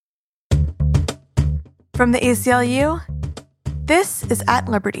From the ACLU, this is At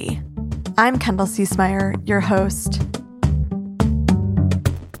Liberty. I'm Kendall Ciesmeyer, your host.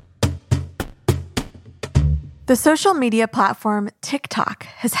 The social media platform TikTok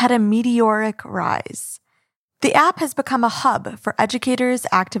has had a meteoric rise. The app has become a hub for educators,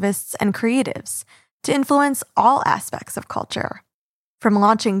 activists, and creatives to influence all aspects of culture. From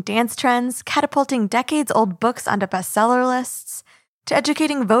launching dance trends, catapulting decades-old books onto bestseller lists, to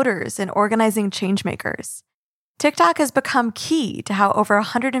educating voters and organizing changemakers, TikTok has become key to how over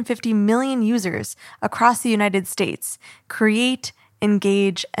 150 million users across the United States create,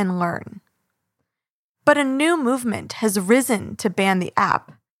 engage, and learn. But a new movement has risen to ban the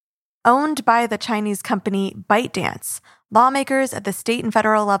app. Owned by the Chinese company ByteDance, lawmakers at the state and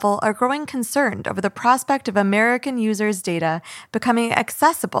federal level are growing concerned over the prospect of American users' data becoming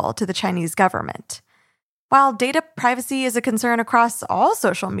accessible to the Chinese government. While data privacy is a concern across all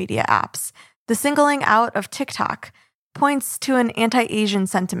social media apps, the singling out of TikTok points to an anti-Asian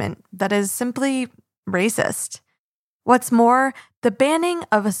sentiment that is simply racist. What's more, the banning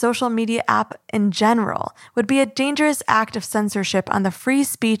of a social media app in general would be a dangerous act of censorship on the free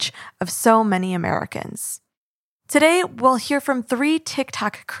speech of so many Americans. Today, we'll hear from 3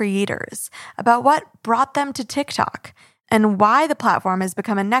 TikTok creators about what brought them to TikTok and why the platform has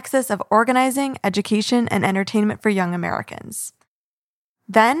become a nexus of organizing, education, and entertainment for young Americans.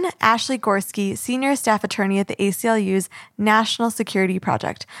 Then, Ashley Gorski, senior staff attorney at the ACLU's National Security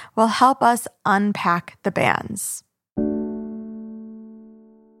Project, will help us unpack the bans.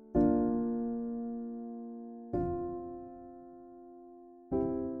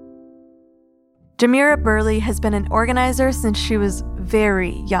 Jamira Burley has been an organizer since she was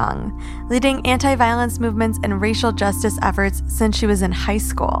very young, leading anti-violence movements and racial justice efforts since she was in high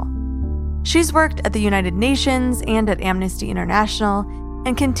school. She's worked at the United Nations and at Amnesty International,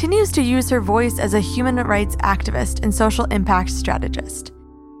 and continues to use her voice as a human rights activist and social impact strategist.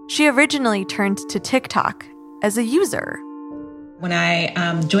 She originally turned to TikTok as a user. When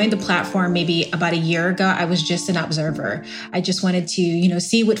I joined the platform maybe about a year ago, I was just an observer. I just wanted to,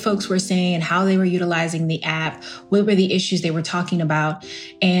 see what folks were saying and how they were utilizing the app, what were the issues they were talking about.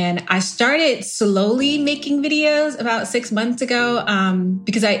 And I started slowly making videos about 6 months ago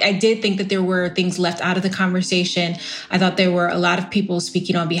because I did think that there were things left out of the conversation. I thought there were a lot of people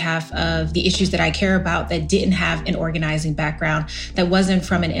speaking on behalf of the issues that I care about that didn't have an organizing background, that wasn't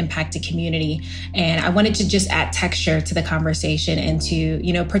from an impacted community. And I wanted to just add texture to the conversation and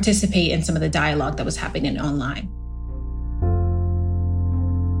to, participate in some of the dialogue that was happening online.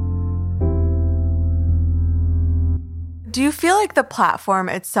 Do you feel like the platform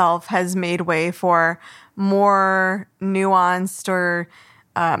itself has made way for more nuanced or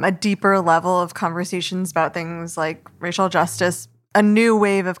a deeper level of conversations about things like racial justice? A new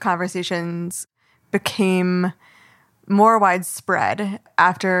wave of conversations became more widespread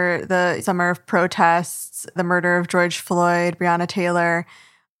after the summer of protests, the murder of George Floyd, Breonna Taylor.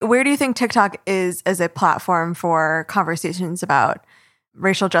 Where do you think TikTok is as a platform for conversations about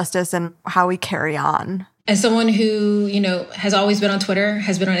racial justice and how we carry on? As someone who, has always been on Twitter,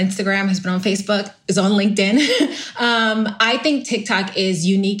 has been on Instagram, has been on Facebook, is on LinkedIn, I think TikTok is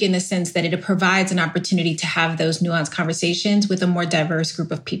unique in the sense that it provides an opportunity to have those nuanced conversations with a more diverse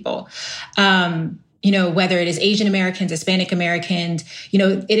group of people. Whether it is Asian Americans, Hispanic Americans,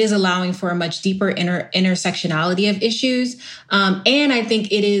 it is allowing for a much deeper intersectionality of issues. And I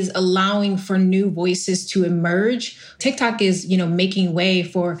think it is allowing for new voices to emerge. TikTok is, making way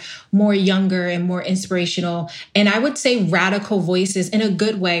for more younger and more inspirational, and I would say radical voices in a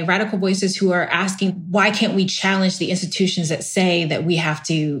good way, radical voices who are asking, why can't we challenge the institutions that say that we have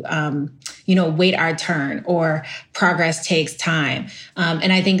to, wait our turn or progress takes time?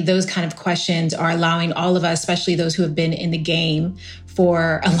 And I think those kind of questions are allowing all of us, especially those who have been in the game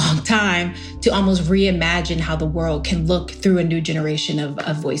for a long time, to almost reimagine how the world can look through a new generation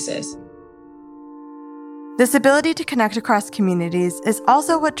of voices. This ability to connect across communities is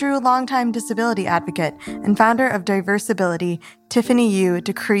also what drew longtime disability advocate and founder of Diversability, Tiffany Yu,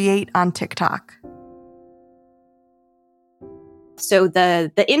 to create on TikTok. So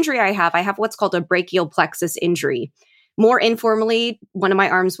the injury I have what's called a brachial plexus injury. More informally, one of my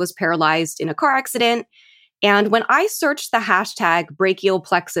arms was paralyzed in a car accident. And when I searched the hashtag brachial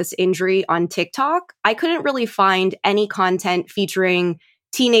plexus injury on TikTok, I couldn't really find any content featuring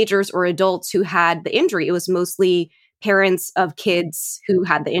teenagers or adults who had the injury. It was mostly parents of kids who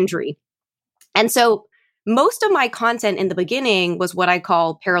had the injury. And so most of my content in the beginning was what I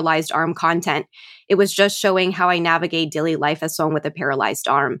call paralyzed arm content. It was just showing how I navigate daily life as someone with a paralyzed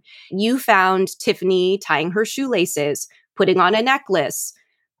arm. You found Tiffany tying her shoelaces, putting on a necklace,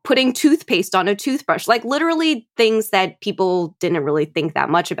 putting toothpaste on a toothbrush, like literally things that people didn't really think that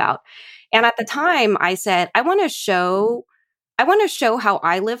much about. And at the time I said, I want to show how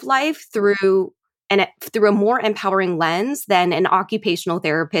I live life through a more empowering lens than an occupational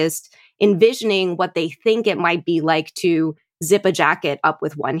therapist envisioning what they think it might be like to zip a jacket up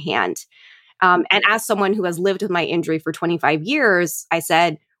with one hand. And as someone who has lived with my injury for 25 years, I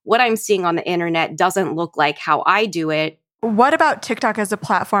said, what I'm seeing on the internet doesn't look like how I do it. What about TikTok as a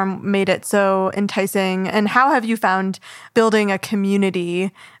platform made it so enticing? And how have you found building a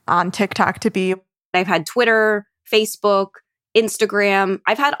community on TikTok to be? I've had Twitter, Facebook, Instagram.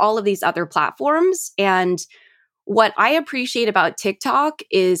 I've had all of these other platforms. And what I appreciate about TikTok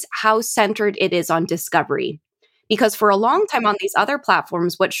is how centered it is on discovery. Because for a long time on these other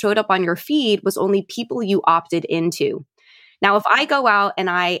platforms, what showed up on your feed was only people you opted into. Now, if I go out and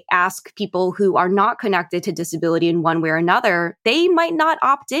I ask people who are not connected to disability in one way or another, they might not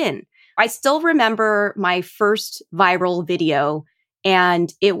opt in. I still remember my first viral video,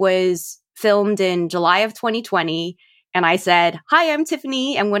 and it was filmed in July of 2020. And I said, hi, I'm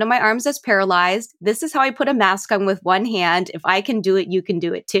Tiffany, and one of my arms is paralyzed. This is how I put a mask on with one hand. If I can do it, you can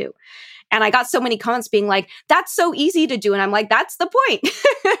do it too. And I got so many comments being like, that's so easy to do. And I'm like, that's the point.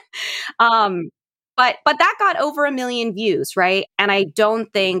 But that got over 1 million views, right? And I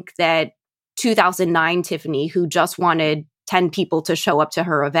don't think that 2009 Tiffany, who just wanted 10 people to show up to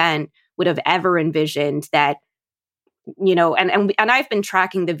her event, would have ever envisioned that, you know, and I've been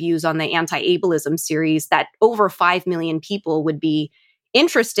tracking the views on the anti-ableism series, that over 5 million people would be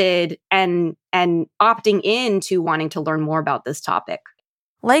interested and opting in to wanting to learn more about this topic.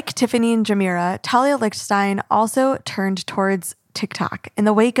 Like Tiffany and Jamira, Talia Lichtenstein also turned towards TikTok in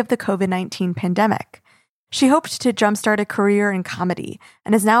the wake of the COVID-19 pandemic. She hoped to jumpstart a career in comedy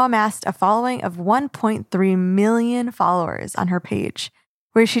and has now amassed a following of 1.3 million followers on her page,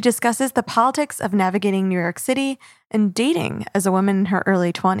 where she discusses the politics of navigating New York City and dating as a woman in her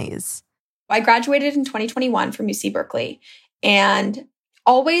early 20s. I graduated in 2021 from UC Berkeley and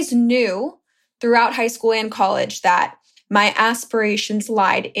always knew throughout high school and college that my aspirations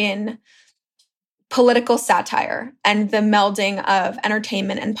lied in political satire and the melding of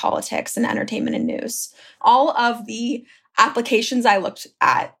entertainment and politics and entertainment and news. All of the applications I looked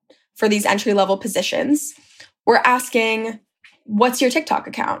at for these entry-level positions were asking, what's your TikTok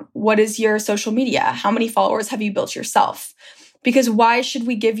account? What is your social media? How many followers have you built yourself? Because why should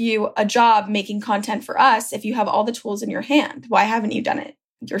we give you a job making content for us if you have all the tools in your hand? Why haven't you done it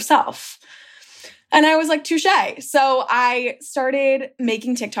yourself? And I was like, touche. So I started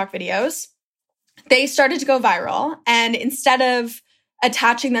making TikTok videos. They started to go viral. And instead of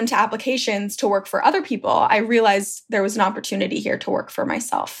attaching them to applications to work for other people, I realized there was an opportunity here to work for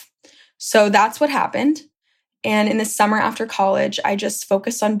myself. So that's what happened. And in the summer after college, I just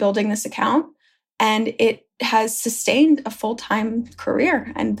focused on building this account. And it has sustained a full-time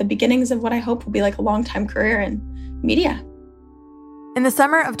career and the beginnings of what I hope will be like a long-time career in media. In the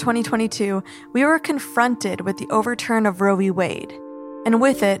summer of 2022, we were confronted with the overturn of Roe v. Wade. And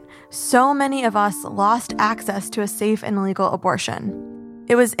with it, so many of us lost access to a safe and legal abortion.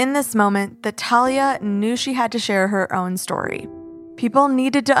 It was in this moment that Talia knew she had to share her own story. People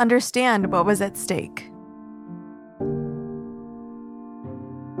needed to understand what was at stake.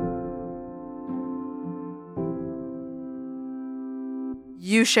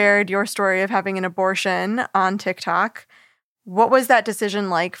 You shared your story of having an abortion on TikTok. What was that decision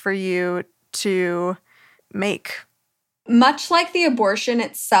like for you to make? Much like the abortion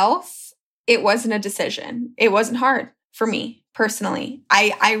itself, it wasn't a decision. It wasn't hard for me personally.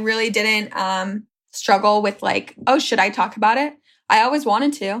 I really didn't struggle with like, oh, should I talk about it? I always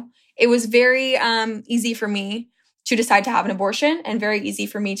wanted to. It was very easy for me to decide to have an abortion and very easy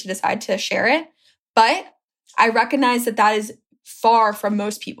for me to decide to share it. But I recognize that that is far from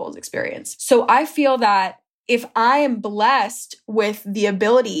most people's experience. So I feel that if I am blessed with the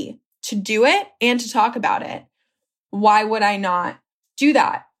ability to do it and to talk about it, why would I not do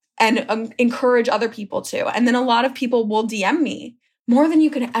that and encourage other people to? And then a lot of people will DM me more than you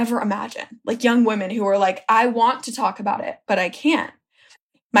could ever imagine. Like young women who are like, I want to talk about it, but I can't.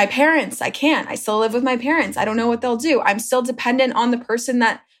 My parents, I can't. I still live with my parents. I don't know what they'll do. I'm still dependent on the person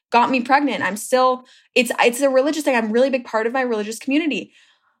that got me pregnant. I'm still, it's a religious thing. I'm a really big part of my religious community.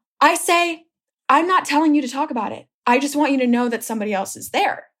 I say, I'm not telling you to talk about it. I just want you to know that somebody else is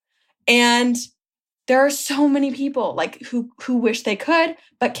there. And there are so many people like who wish they could,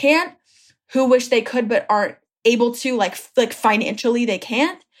 but can't, who wish they could, but aren't able to, like financially they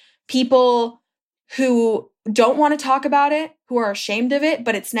can't. People who don't want to talk about it, who are ashamed of it,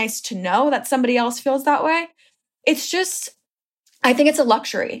 but it's nice to know that somebody else feels that way. It's just, I think it's a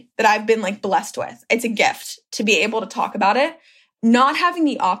luxury that I've been like blessed with. It's a gift to be able to talk about it. Not having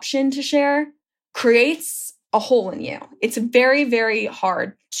the option to share creates a hole in you. It's very, very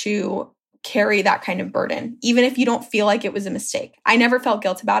hard to carry that kind of burden, even if you don't feel like it was a mistake. I never felt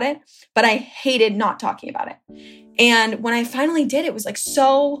guilt about it, but I hated not talking about it. And when I finally did, it was like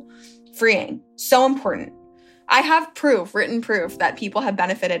so freeing, so important. I have written proof that people have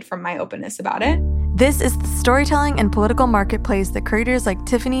benefited from my openness about it. This is the storytelling and political marketplace that creators like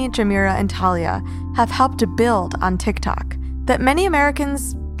Tiffany, Jamira, and Talia have helped to build on TikTok that many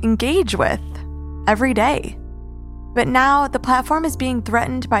Americans engage with every day. But now the platform is being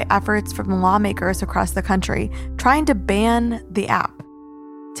threatened by efforts from lawmakers across the country trying to ban the app.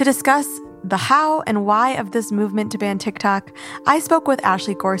 To discuss the how and why of this movement to ban TikTok, I spoke with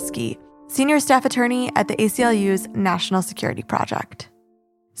Ashley Gorski, senior staff attorney at the ACLU's National Security Project.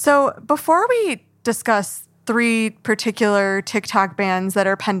 So before we discuss 3 particular TikTok bans that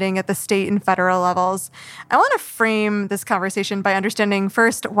are pending at the state and federal levels, I want to frame this conversation by understanding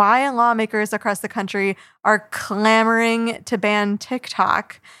first why lawmakers across the country are clamoring to ban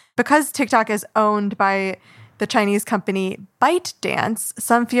TikTok. Because TikTok is owned by the Chinese company ByteDance,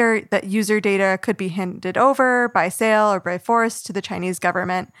 some fear that user data could be handed over by sale or by force to the Chinese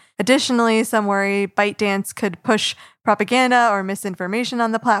government. Additionally, some worry ByteDance could push propaganda or misinformation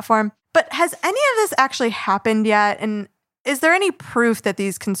on the platform. But has any of this actually happened yet? And is there any proof that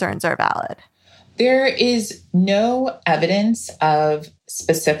these concerns are valid? There is no evidence of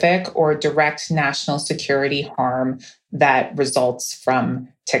specific or direct national security harm that results from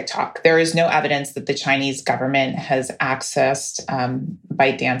TikTok. There is no evidence that the Chinese government has accessed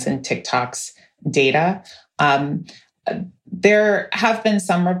ByteDance and TikTok's data. There have been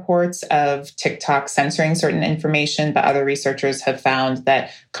some reports of TikTok censoring certain information, but other researchers have found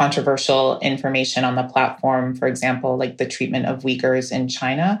that controversial information on the platform, for example, like the treatment of Uyghurs in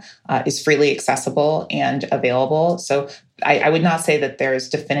China, is freely accessible and available. So I would not say that there's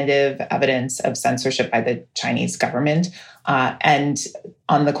definitive evidence of censorship by the Chinese government. And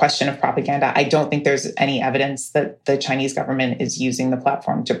on the question of propaganda, I don't think there's any evidence that the Chinese government is using the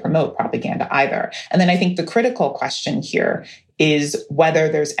platform to promote propaganda either. And then I think the critical question here is whether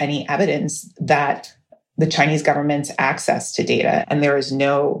there's any evidence that the Chinese government's access to data, and there is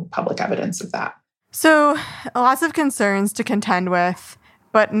no public evidence of that. So lots of concerns to contend with,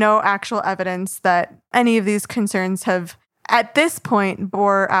 but no actual evidence that any of these concerns have, at this point,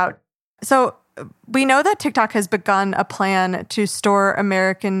 bore out. So we know that TikTok has begun a plan to store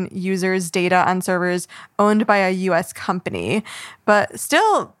American users' data on servers owned by a U.S. company, but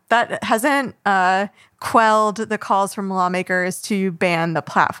still that hasn't quelled the calls from lawmakers to ban the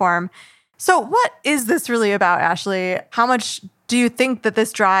platform. So what is this really about, Ashley? How much do you think that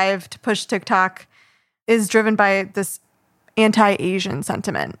this drive to push TikTok is driven by this anti-Asian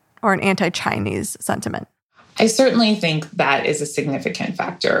sentiment or an anti-Chinese sentiment? I certainly think that is a significant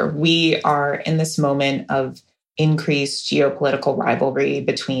factor. We are in this moment of increased geopolitical rivalry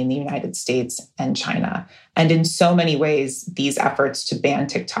between the United States and China. And in so many ways, these efforts to ban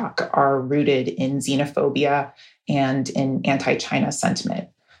TikTok are rooted in xenophobia and in anti-China sentiment.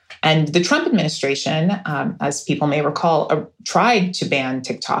 And the Trump administration, as people may recall, tried to ban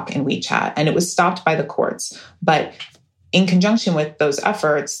TikTok and WeChat, and it was stopped by the courts. But in conjunction with those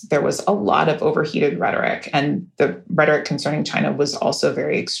efforts, there was a lot of overheated rhetoric, and the rhetoric concerning China was also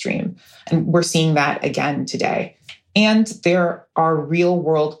very extreme. And we're seeing that again today. And there are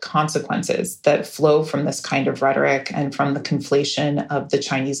real-world consequences that flow from this kind of rhetoric and from the conflation of the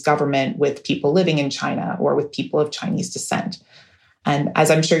Chinese government with people living in China or with people of Chinese descent. And as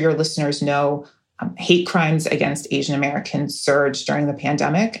I'm sure your listeners know, hate crimes against Asian Americans surged during the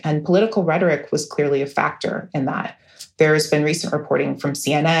pandemic, and political rhetoric was clearly a factor in that. There's been recent reporting from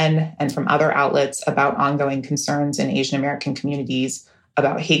CNN and from other outlets about ongoing concerns in Asian American communities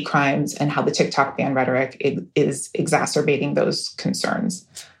about hate crimes and how the TikTok ban rhetoric is exacerbating those concerns.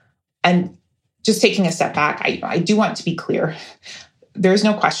 And just taking a step back, I do want to be clear. There's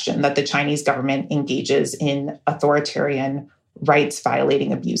no question that the Chinese government engages in authoritarian,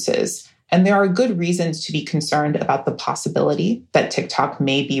 rights-violating abuses. And there are good reasons to be concerned about the possibility that TikTok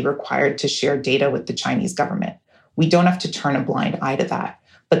may be required to share data with the Chinese government. We don't have to turn a blind eye to that.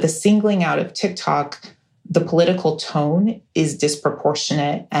 But the singling out of TikTok, the political tone is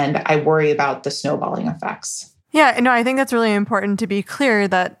disproportionate, and I worry about the snowballing effects. Yeah, no, I think that's really important to be clear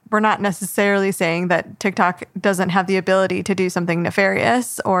that we're not necessarily saying that TikTok doesn't have the ability to do something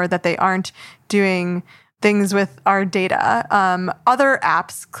nefarious or that they aren't doing things with our data. Other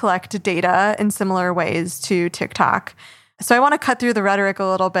apps collect data in similar ways to TikTok. So I want to cut through the rhetoric a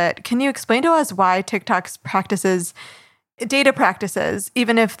little bit. Can you explain to us why TikTok's practices data practices,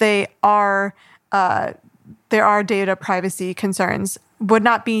 even if there are data privacy concerns, would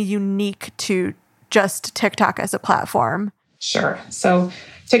not be unique to just TikTok as a platform. Sure. So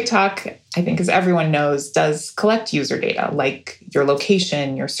TikTok, I think, as everyone knows, does collect user data like your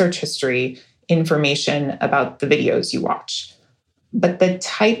location, your search history, information about the videos you watch. But the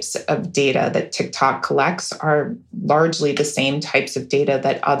types of data that TikTok collects are largely the same types of data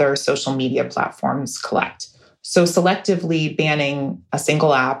that other social media platforms collect. So selectively banning a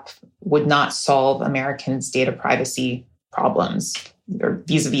single app would not solve Americans' data privacy problems, either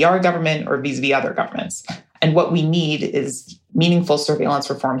vis-a-vis our government or vis-a-vis other governments. And what we need is meaningful surveillance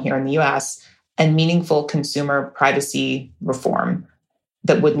reform here in the US and meaningful consumer privacy reform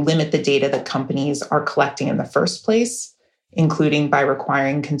that would limit the data that companies are collecting in the first place, including by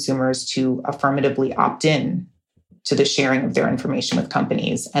requiring consumers to affirmatively opt in to the sharing of their information with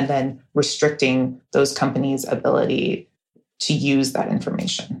companies and then restricting those companies' ability to use that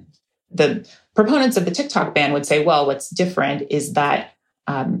information. The proponents of the TikTok ban would say, well, what's different is that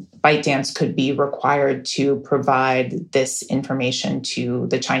ByteDance could be required to provide this information to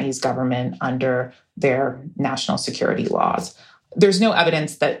the Chinese government under their national security laws. There's no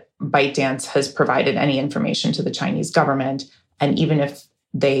evidence that ByteDance has provided any information to the Chinese government. And even if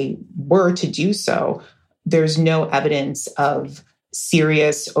they were to do so, there's no evidence of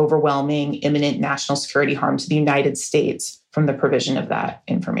serious, overwhelming, imminent national security harm to the United States from the provision of that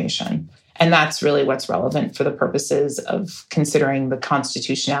information. And that's really what's relevant for the purposes of considering the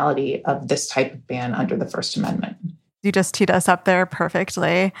constitutionality of this type of ban under the First Amendment. You just teed us up there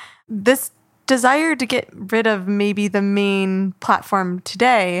perfectly. This desire to get rid of maybe the main platform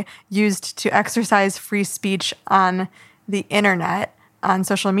today used to exercise free speech on the internet, on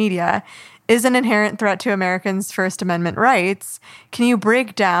social media, is an inherent threat to Americans' First Amendment rights. Can you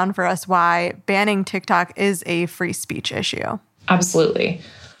break down for us why banning TikTok is a free speech issue? Absolutely.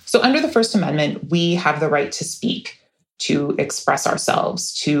 So under the First Amendment, we have the right to speak, to express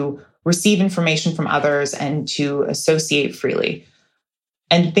ourselves, to receive information from others, and to associate freely.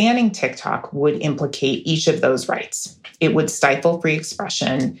 And banning TikTok would implicate each of those rights. It would stifle free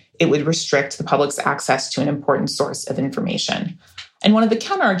expression. It would restrict the public's access to an important source of information. And one of the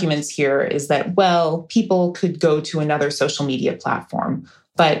counterarguments here is that, well, people could go to another social media platform.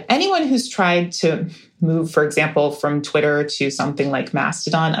 But anyone who's tried to move, for example, from Twitter to something like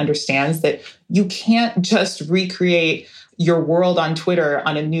Mastodon understands that you can't just recreate your world on Twitter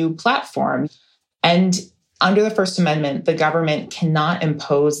on a new platform. And under the First Amendment, the government cannot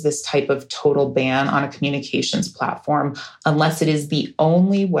impose this type of total ban on a communications platform unless it is the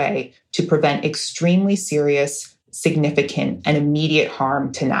only way to prevent extremely serious, significant, and immediate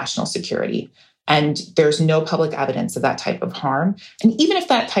harm to national security. And there's no public evidence of that type of harm. And even if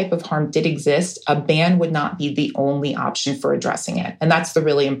that type of harm did exist, a ban would not be the only option for addressing it. And that's the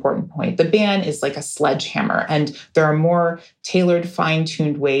really important point. The ban is like a sledgehammer, and there are more tailored,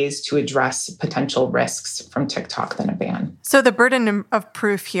 fine-tuned ways to address potential risks from TikTok than a ban. So the burden of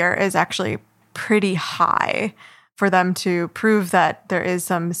proof here is actually pretty high for them to prove that there is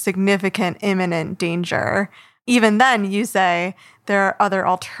some significant imminent danger. Even then, you say there are other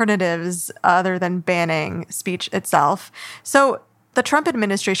alternatives other than banning speech itself. So the Trump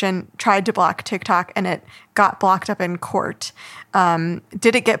administration tried to block TikTok and it got blocked up in court.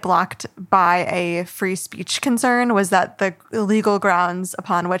 Did it get blocked by a free speech concern? Was that the legal grounds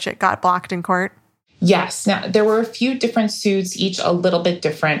upon which it got blocked in court? Yes. Now, there were a few different suits, each a little bit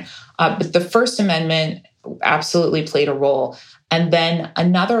different, but the First Amendment absolutely played a role. And then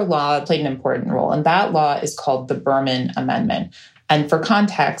another law played an important role, and that law is called the Berman Amendment. And for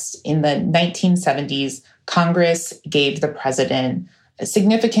context, in the 1970s, Congress gave the president a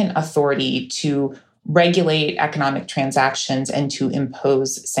significant authority to regulate economic transactions and to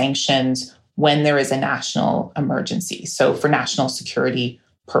impose sanctions when there is a national emergency, so for national security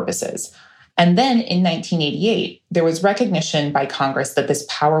purposes. And then in 1988, there was recognition by Congress that this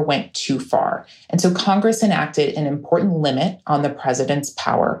power went too far. And so Congress enacted an important limit on the president's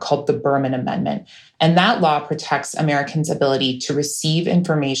power called the Berman Amendment. And that law protects Americans' ability to receive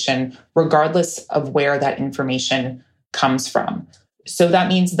information regardless of where that information comes from. So that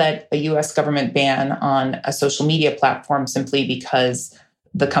means that a U.S. government ban on a social media platform simply because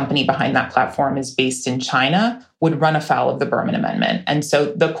the company behind that platform is based in China would run afoul of the Berman Amendment. And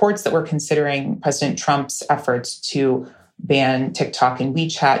so the courts that were considering President Trump's efforts to ban TikTok and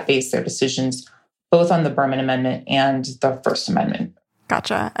WeChat based their decisions both on the Berman Amendment and the First Amendment.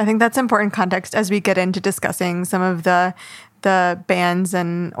 Gotcha. I think that's important context as we get into discussing some of the bans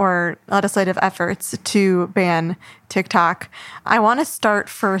and or legislative efforts to ban TikTok. I want to start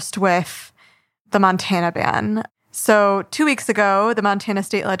first with the Montana ban. So 2 weeks ago, the Montana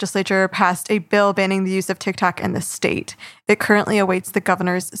state legislature passed a bill banning the use of TikTok in the state. It currently awaits the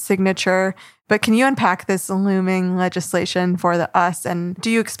governor's signature. But can you unpack this looming legislation for us? And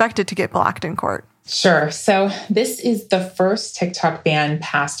do you expect it to get blocked in court? Sure. So this is the first TikTok ban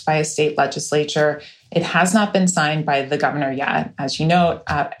passed by a state legislature. It has not been signed by the governor yet, as you know,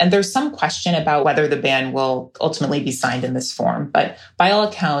 and there's some question about whether the ban will ultimately be signed in this form. But by all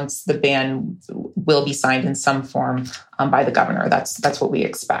accounts, the ban will be signed in some form by the governor. That's what we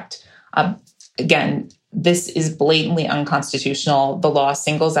expect. Again, this is blatantly unconstitutional. The law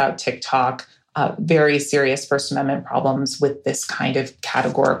singles out TikTok. Very serious First Amendment problems with this kind of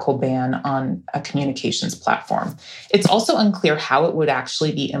categorical ban on a communications platform. It's also unclear how it would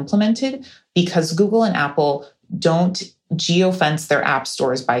actually be implemented because Google and Apple don't geofence their app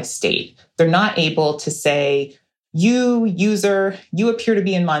stores by state. They're not able to say, you user, you appear to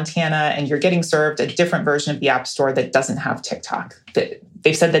be in Montana and you're getting served a different version of the app store that doesn't have TikTok.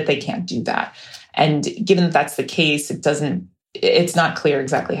 They've said that they can't do that. And given that that's the case, it's not clear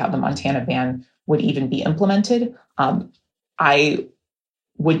exactly how the Montana ban would even be implemented. I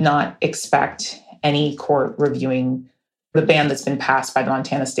would not expect any court reviewing the ban that's been passed by the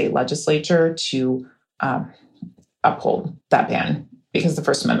Montana state legislature to uphold that ban because the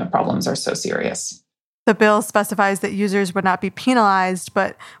First Amendment problems are so serious. The bill specifies that users would not be penalized,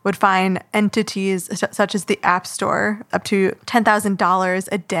 but would fine entities such as the App Store up to $10,000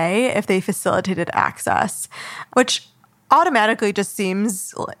 a day if they facilitated access, which automatically just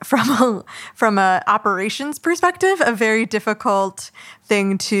seems, from a operations perspective, a very difficult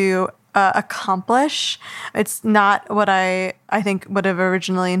thing to accomplish. It's not what I think would have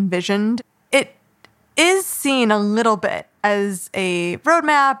originally envisioned. It is seen a little bit as a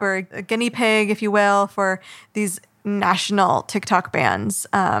roadmap or a guinea pig, if you will, for these national TikTok bans.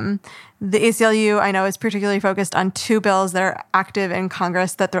 The ACLU, I know, is particularly focused on two bills that are active in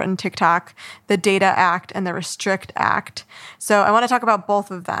Congress that threaten TikTok, the Data Act and the Restrict Act. So I want to talk about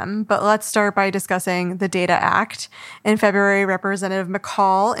both of them, but let's start by discussing the Data Act. In February, Representative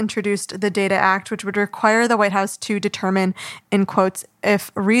McCall introduced the Data Act, which would require the White House to determine, in quotes,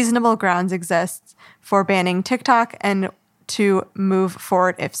 if reasonable grounds exist for banning TikTok and to move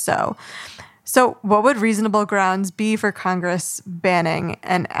forward if so. So what would reasonable grounds be for Congress banning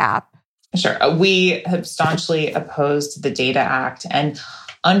an app? Sure. We have staunchly opposed the Data Act. And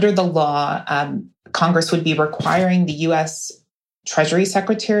under the law, Congress would be requiring the U.S. Treasury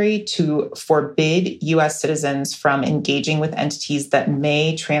Secretary to forbid U.S. citizens from engaging with entities that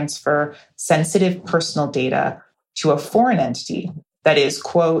may transfer sensitive personal data to a foreign entity that is,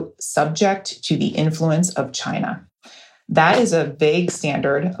 quote, subject to the influence of China. That is a vague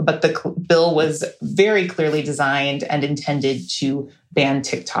standard, but the bill was very clearly designed and intended to ban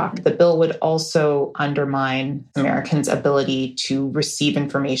TikTok. The bill would also undermine Americans' ability to receive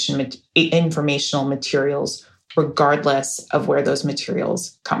informational materials regardless of where those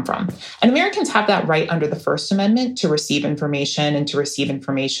materials come from. And Americans have that right under the First Amendment to receive information and to receive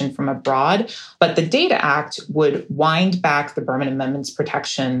information from abroad. But the Data Act would wind back the Berman Amendment's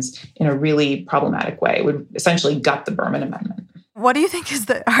protections in a really problematic way. It would essentially gut the Berman Amendment. What do you think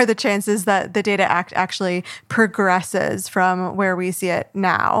are the chances that the Data Act actually progresses from where we see it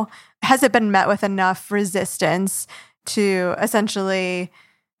now? Has it been met with enough resistance to essentially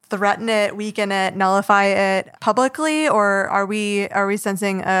threaten it, weaken it, nullify it publicly, or are we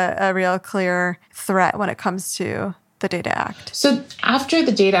sensing a real clear threat when it comes to the Data Act? So after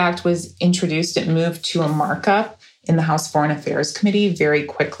the Data Act was introduced, it moved to a markup in the House Foreign Affairs Committee very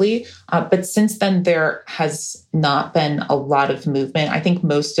quickly. But since then, there has not been a lot of movement. I think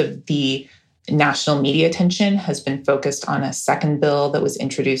most of the national media attention has been focused on a second bill that was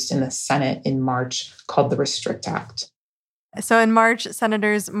introduced in the Senate in March called the Restrict Act. So in March,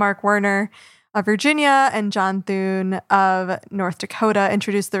 Senators Mark Warner of Virginia and John Thune of North Dakota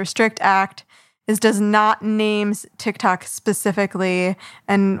introduced the Restrict Act. This does not name TikTok specifically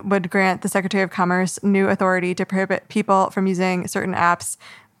and would grant the Secretary of Commerce new authority to prohibit people from using certain apps.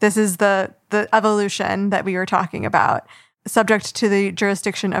 This is the evolution that we were talking about, subject to the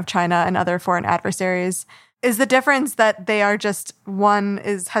jurisdiction of China and other foreign adversaries. Is the difference that they are just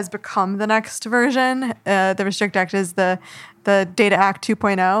has become the next version? The Restrict Act is the Data Act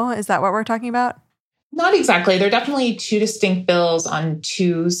 2.0. Is that what we're talking about? Not exactly. They're definitely two distinct bills on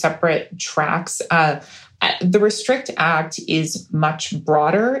two separate tracks. The Restrict Act is much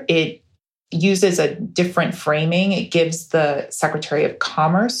broader. It uses a different framing. It gives the Secretary of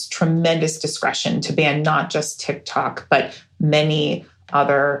Commerce tremendous discretion to ban not just TikTok, but many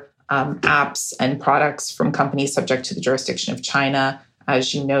other apps and products from companies subject to the jurisdiction of China,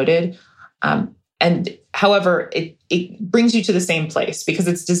 as you noted. And However, it brings you to the same place because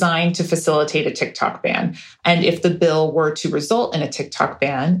it's designed to facilitate a TikTok ban. And if the bill were to result in a TikTok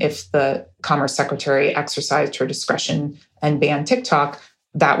ban, if the Commerce Secretary exercised her discretion and banned TikTok,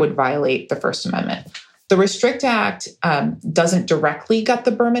 that would violate the First Amendment. The Restrict Act doesn't directly gut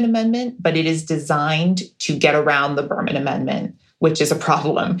the Berman Amendment, but it is designed to get around the Berman Amendment, which is a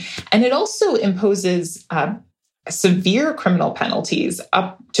problem. And it also imposes severe criminal penalties,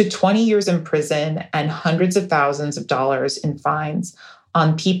 up to 20 years in prison and hundreds of thousands of dollars in fines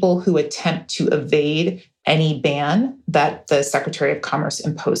on people who attempt to evade any ban that the Secretary of Commerce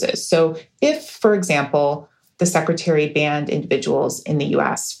imposes. So if, for example, the Secretary banned individuals in the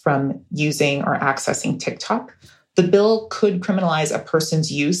US from using or accessing TikTok, the bill could criminalize a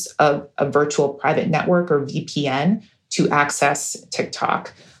person's use of a virtual private network or VPN to access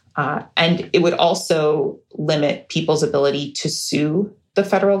TikTok. And it would also limit people's ability to sue the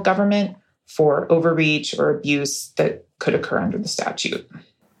federal government for overreach or abuse that could occur under the statute.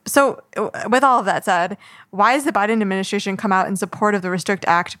 So with all of that said, why has the Biden administration come out in support of the Restrict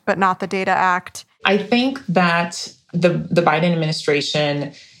Act, but not the Data Act? I think that the Biden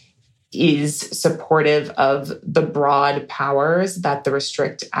administration is supportive of the broad powers that the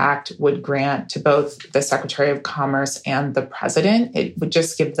Restrict Act would grant to both the Secretary of Commerce and the president. It would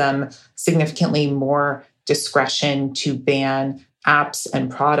just give them significantly more discretion to ban apps and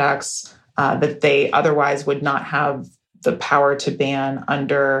products that they otherwise would not have the power to ban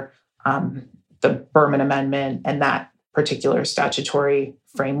under the Berman Amendment and that particular statutory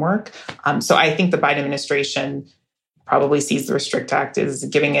framework. So I think the Biden administration probably sees the Restrict Act as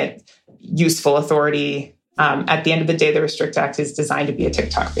giving it useful authority. At the end of the day, the Restrict Act is designed to be a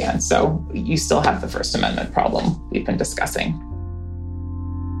TikTok ban. So you still have the First Amendment problem we've been discussing.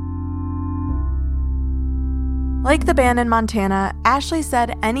 Like the ban in Montana, Ashley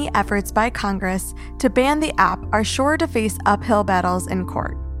said any efforts by Congress to ban the app are sure to face uphill battles in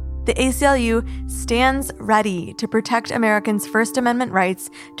court. The ACLU stands ready to protect Americans' First Amendment rights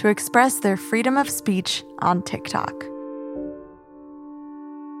to express their freedom of speech on TikTok.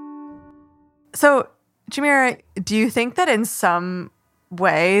 So, Jamira, do you think that in some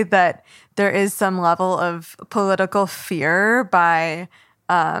way that there is some level of political fear by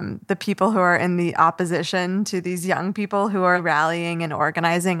the people who are in the opposition to these young people who are rallying and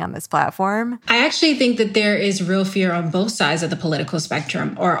organizing on this platform? I actually think that there is real fear on both sides of the political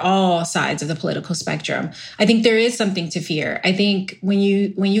spectrum, or all sides of the political spectrum. I think there is something to fear. I think when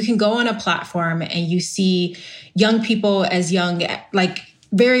you can go on a platform and you see young people as young, like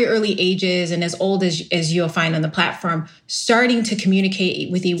very early ages and as old as you'll find on the platform, starting to communicate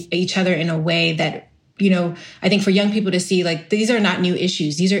with each other in a way that, I think for young people to see, like, these are not new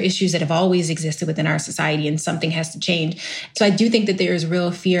issues. These are issues that have always existed within our society, and something has to change. So I do think that there is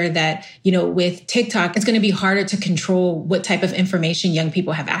real fear that, with TikTok, it's going to be harder to control what type of information young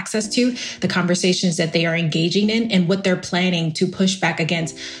people have access to, the conversations that they are engaging in, and what they're planning to push back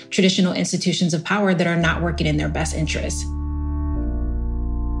against traditional institutions of power that are not working in their best interests.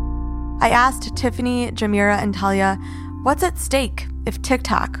 I asked Tiffany, Jamira, and Talia, what's at stake if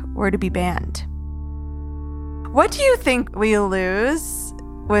TikTok were to be banned? What do you think we lose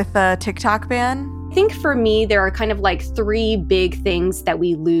with a TikTok ban? I think for me, there are kind of like three big things that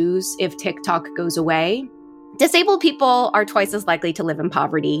we lose if TikTok goes away. Disabled people are twice as likely to live in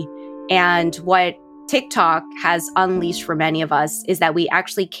poverty. And what TikTok has unleashed for many of us is that we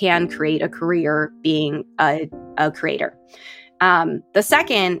actually can create a career being a creator. The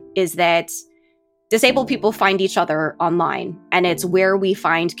second is that disabled people find each other online, and it's where we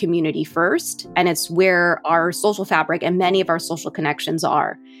find community first, and it's where our social fabric and many of our social connections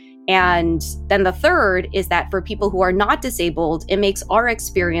are. And then the third is that for people who are not disabled, it makes our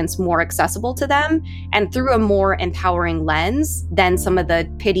experience more accessible to them and through a more empowering lens than some of the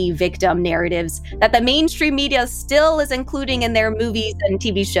pity victim narratives that the mainstream media still is including in their movies and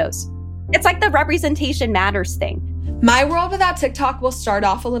TV shows. It's like the representation matters thing. My world without TikTok will start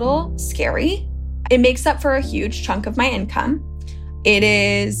off a little scary. It makes up for a huge chunk of my income. It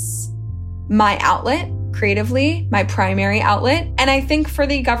is my outlet creatively, my primary outlet. And I think for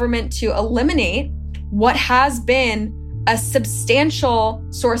the government to eliminate what has been a substantial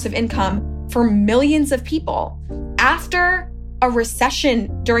source of income for millions of people after a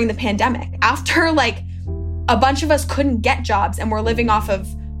recession during the pandemic, after like a bunch of us couldn't get jobs and were living off of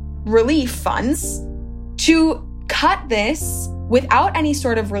relief funds, to cut this without any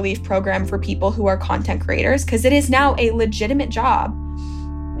sort of relief program for people who are content creators, because it is now a legitimate job.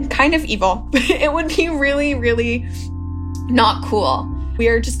 Kind of evil. It would be really, really not cool. We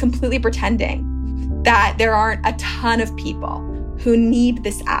are just completely pretending that there aren't a ton of people who need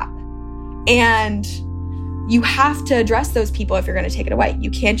this app. And You have to address those people if you're going to take it away.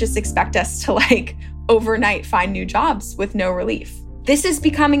 You can't just expect us to like overnight find new jobs with no relief. This is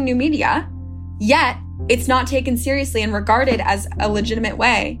becoming new media, yet it's not taken seriously and regarded as a legitimate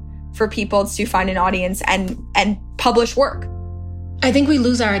way for people to find an audience and publish work. I think we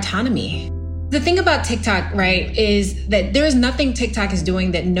lose our autonomy. The thing about TikTok, right, is that there is nothing TikTok is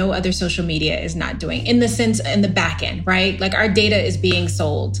doing that no other social media is not doing in the sense, in the back end, right? Like our data is being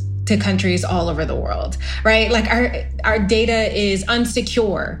sold to countries all over the world, right? Like our data is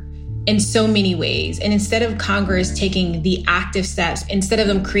unsecure in so many ways. And instead of Congress taking the active steps, instead of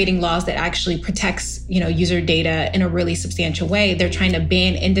them creating laws that actually protects, user data in a really substantial way, they're trying to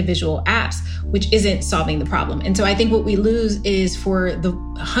ban individual apps, which isn't solving the problem. And so I think what we lose is for the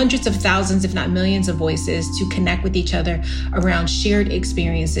hundreds of thousands, if not millions of voices to connect with each other around shared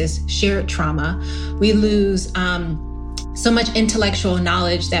experiences, shared trauma. We lose, so much intellectual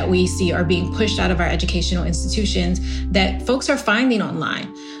knowledge that we see are being pushed out of our educational institutions that folks are finding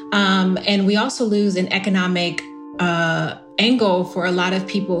online. And we also lose an economic angle for a lot of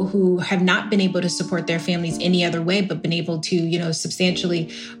people who have not been able to support their families any other way, but been able to,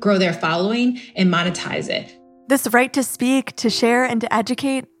 substantially grow their following and monetize it. This right to speak, to share, and to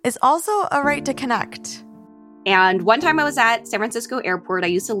educate is also a right to connect. And one time I was at San Francisco Airport. I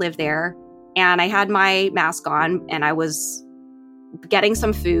used to live there. And I had my mask on and I was getting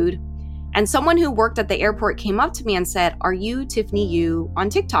some food. And someone who worked at the airport came up to me and said, "Are you Tiffany Yu on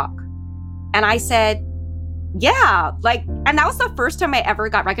TikTok?" And I said, "Yeah." And that was the first time I ever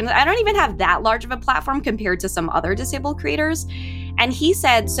got recognized. I don't even have that large of a platform compared to some other disabled creators. And he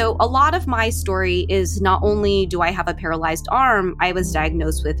said, "So a lot of my story is not only do I have a paralyzed arm, I was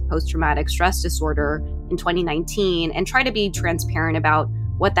diagnosed with post-traumatic stress disorder in 2019 and try to be transparent about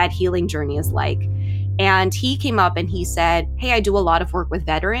what that healing journey is like." And he came up and he said, "Hey, I do a lot of work with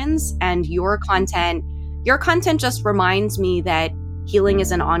veterans, and your content just reminds me that healing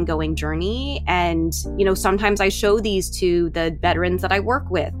is an ongoing journey. And, sometimes I show these to the veterans that I work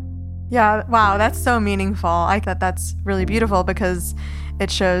with." Yeah, wow, that's so meaningful. I think that's really beautiful because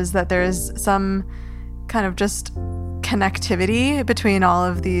it shows that there's some kind of just connectivity between all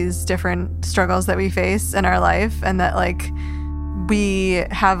of these different struggles that we face in our life, and that we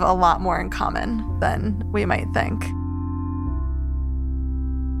have a lot more in common than we might think.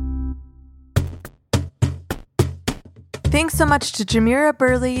 Thanks so much to Jamira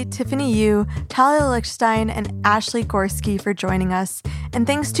Burley, Tiffany Yu, Talia Lichstein, and Ashley Gorski for joining us. And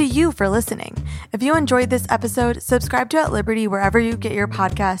thanks to you for listening. If you enjoyed this episode, subscribe to At Liberty wherever you get your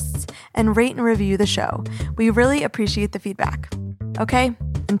podcasts and rate and review the show. We really appreciate the feedback. Okay,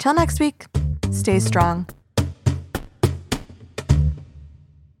 until next week, stay strong.